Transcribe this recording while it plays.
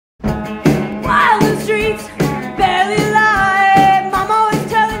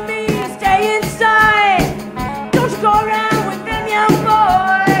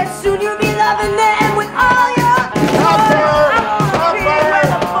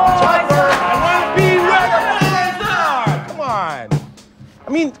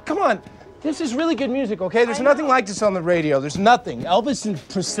This is really good music, okay? There's nothing like this on the radio. There's nothing. Elvis and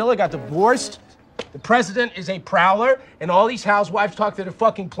Priscilla got divorced. The president is a prowler, and all these housewives talk to their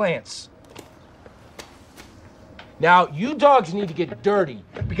fucking plants. Now, you dogs need to get dirty,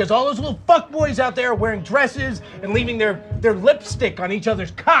 because all those little fuckboys out there are wearing dresses and leaving their lipstick on each other's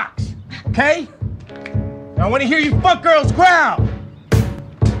cocks, okay? Now, I want to hear you fuck girls growl.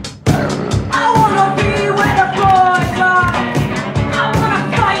 I wanna be where the boys are. I wanna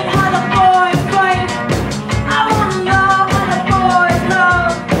fight how the boys fight. I wanna know how the boys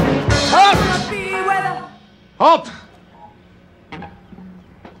love. I wanna be where the... Halt!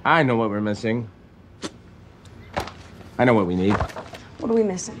 I know what we're missing. I know what we need. What are we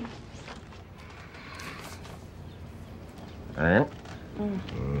missing? All right.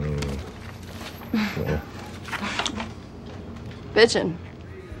 Bitchin'.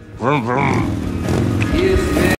 Vroom, vroom.